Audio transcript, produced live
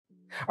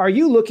Are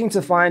you looking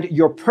to find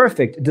your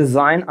perfect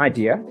design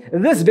idea?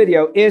 This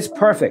video is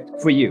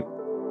perfect for you.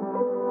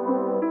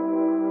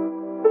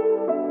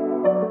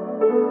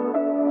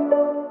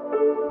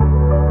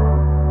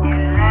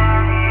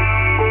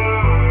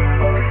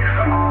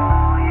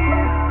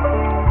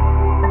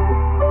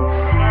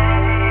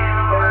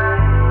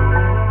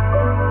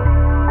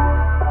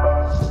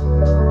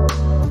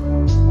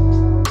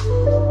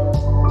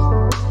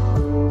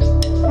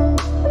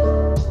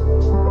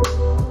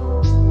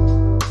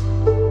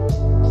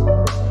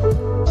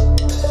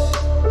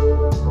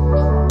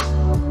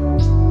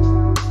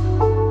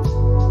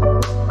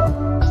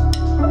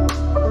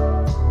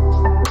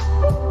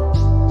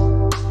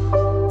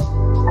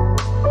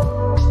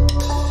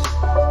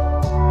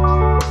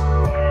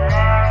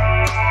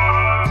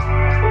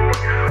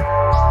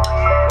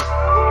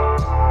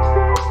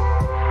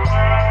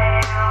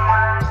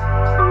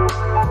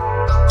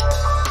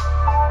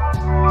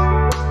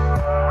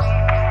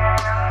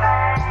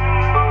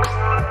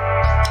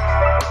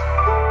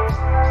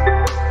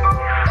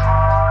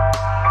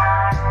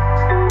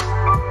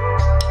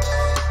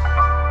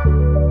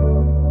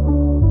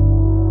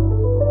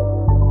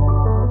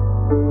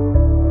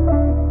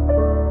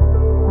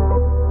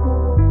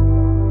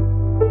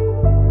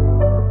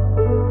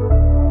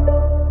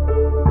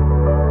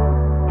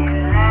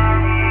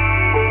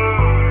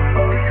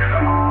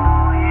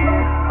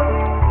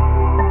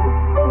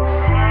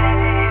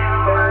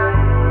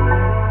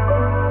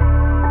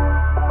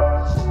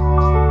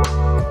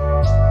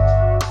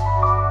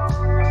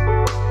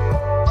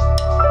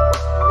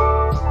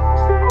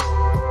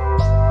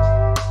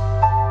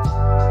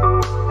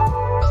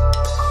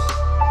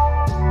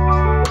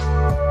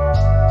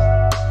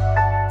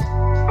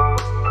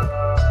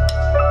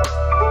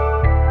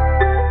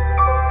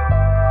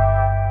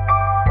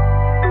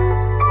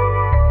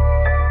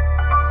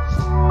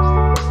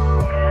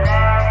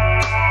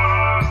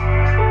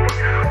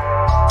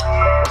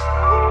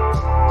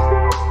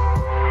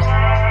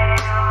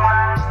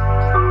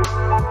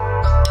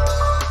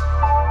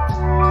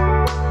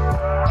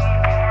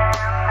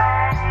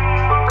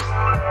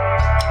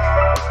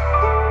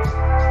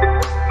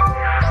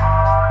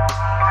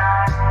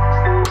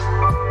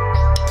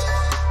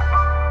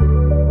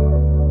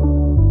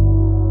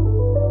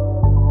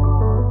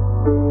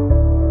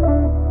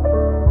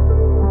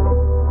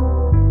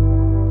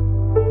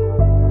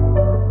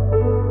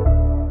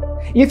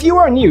 If you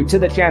are new to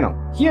the channel,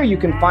 here you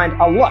can find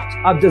a lot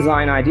of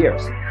design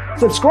ideas.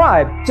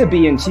 Subscribe to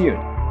be in tune.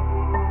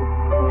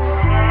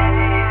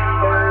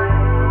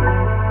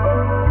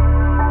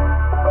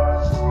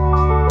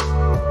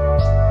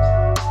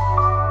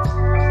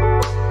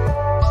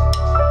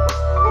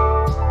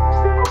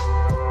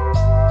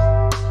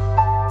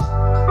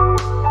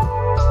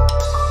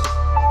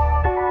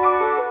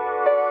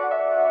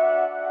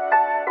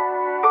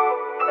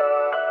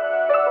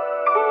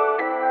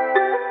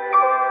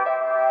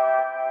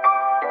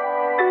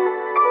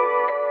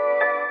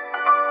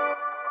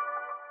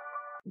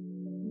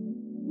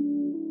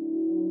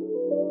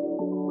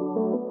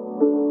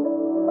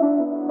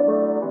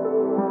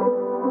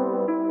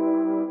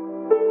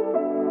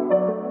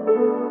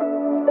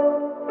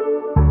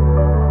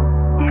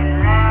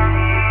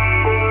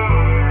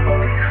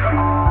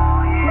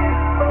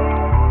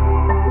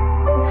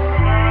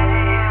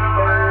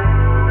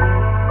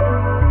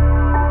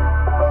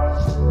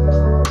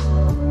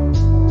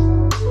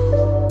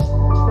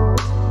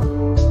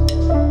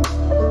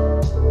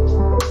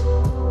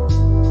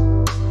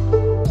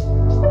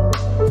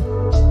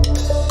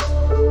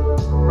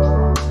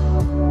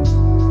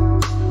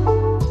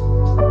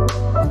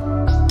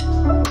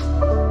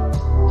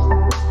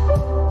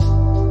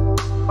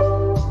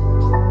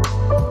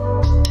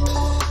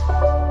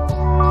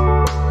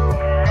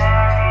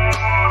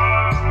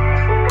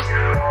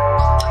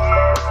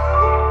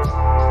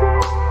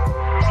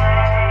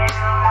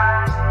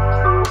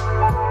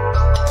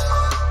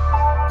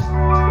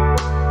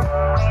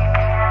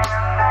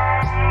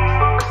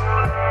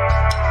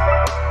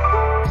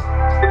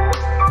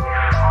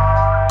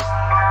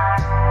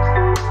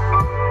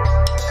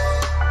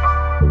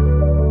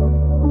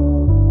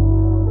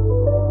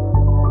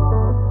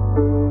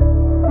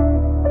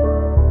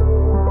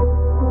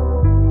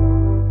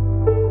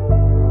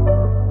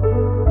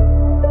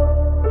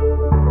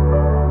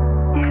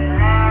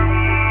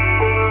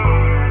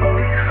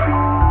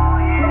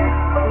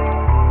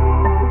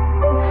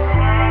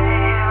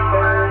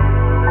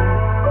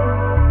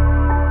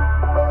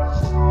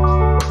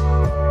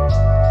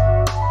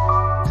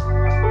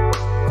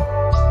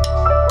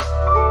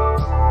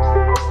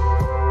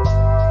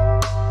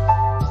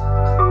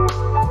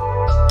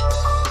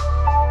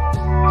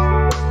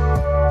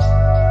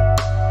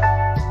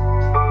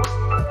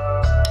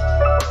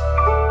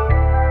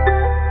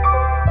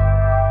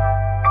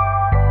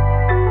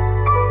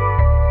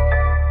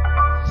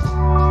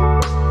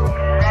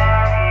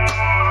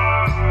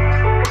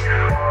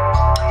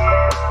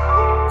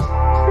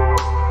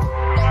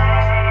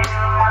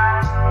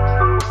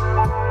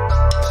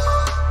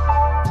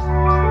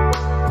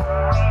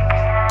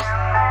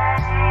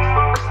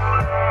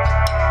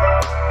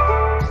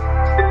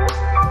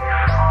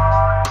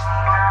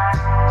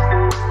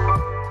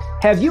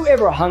 Have you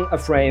ever hung a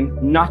frame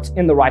not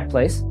in the right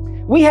place?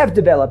 We have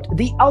developed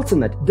the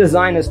ultimate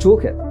designer's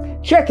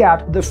toolkit. Check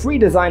out the free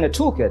designer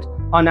toolkit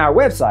on our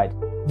website,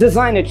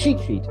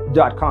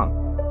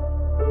 designercheatsheet.com.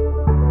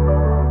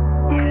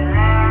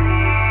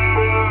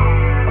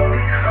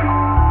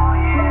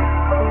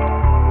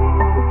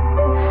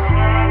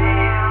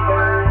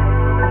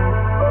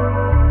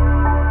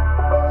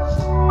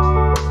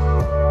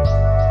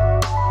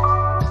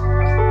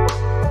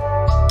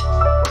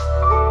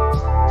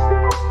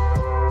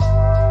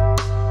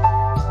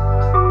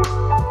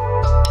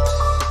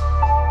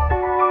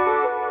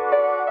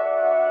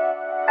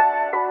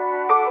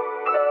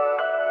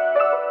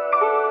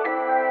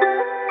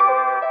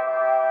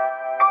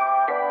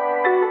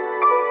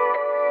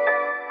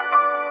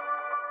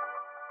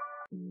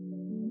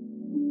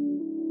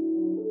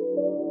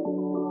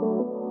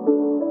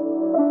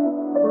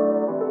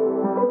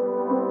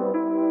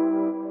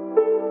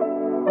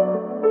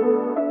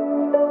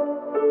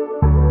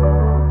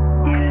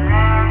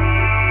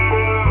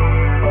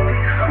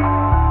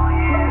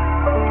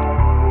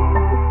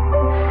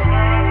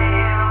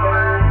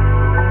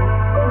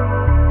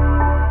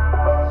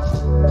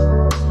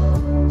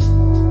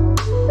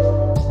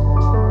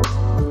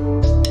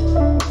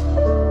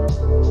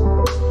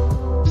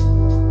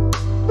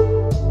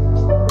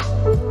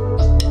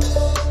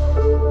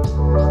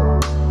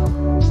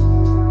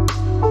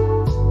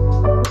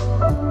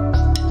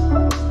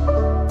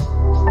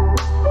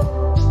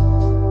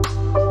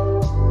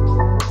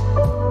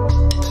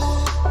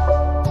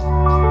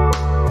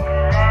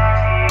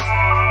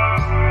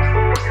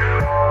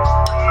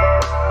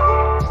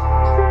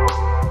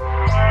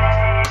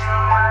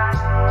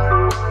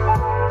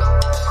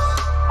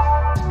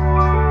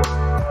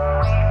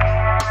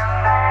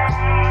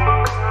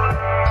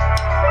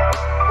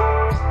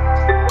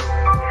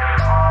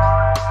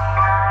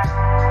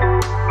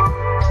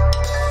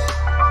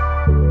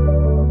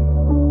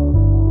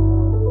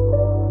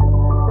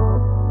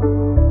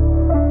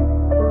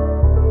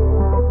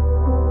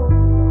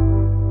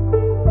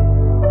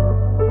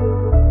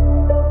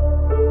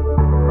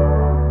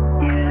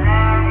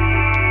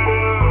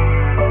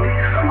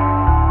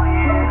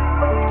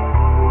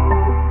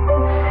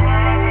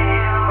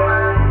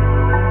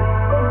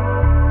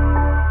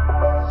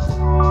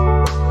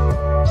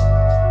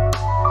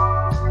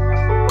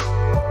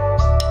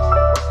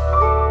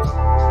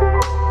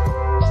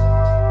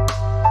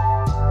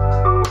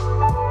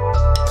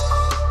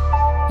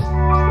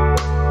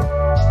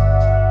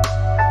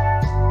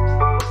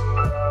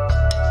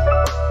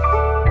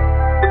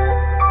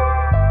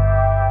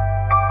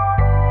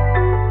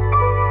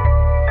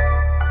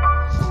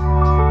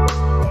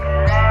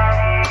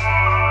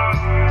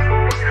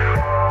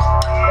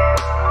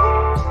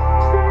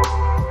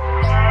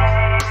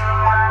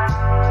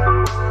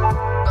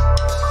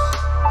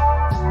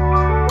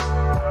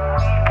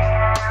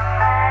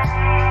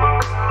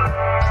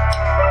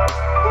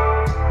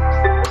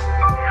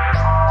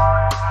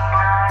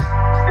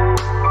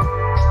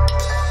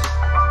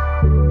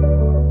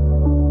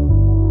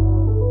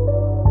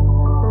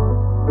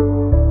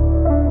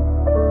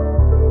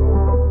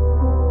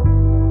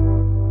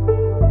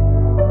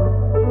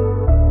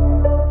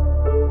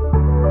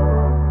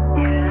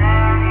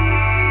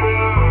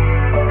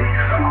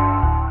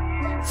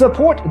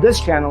 Support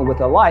this channel with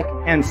a like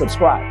and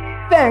subscribe.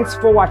 Thanks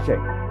for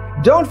watching.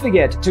 Don't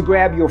forget to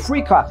grab your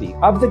free copy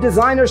of the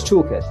Designer's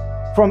Toolkit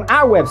from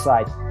our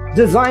website,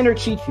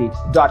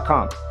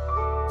 designercheatsheet.com.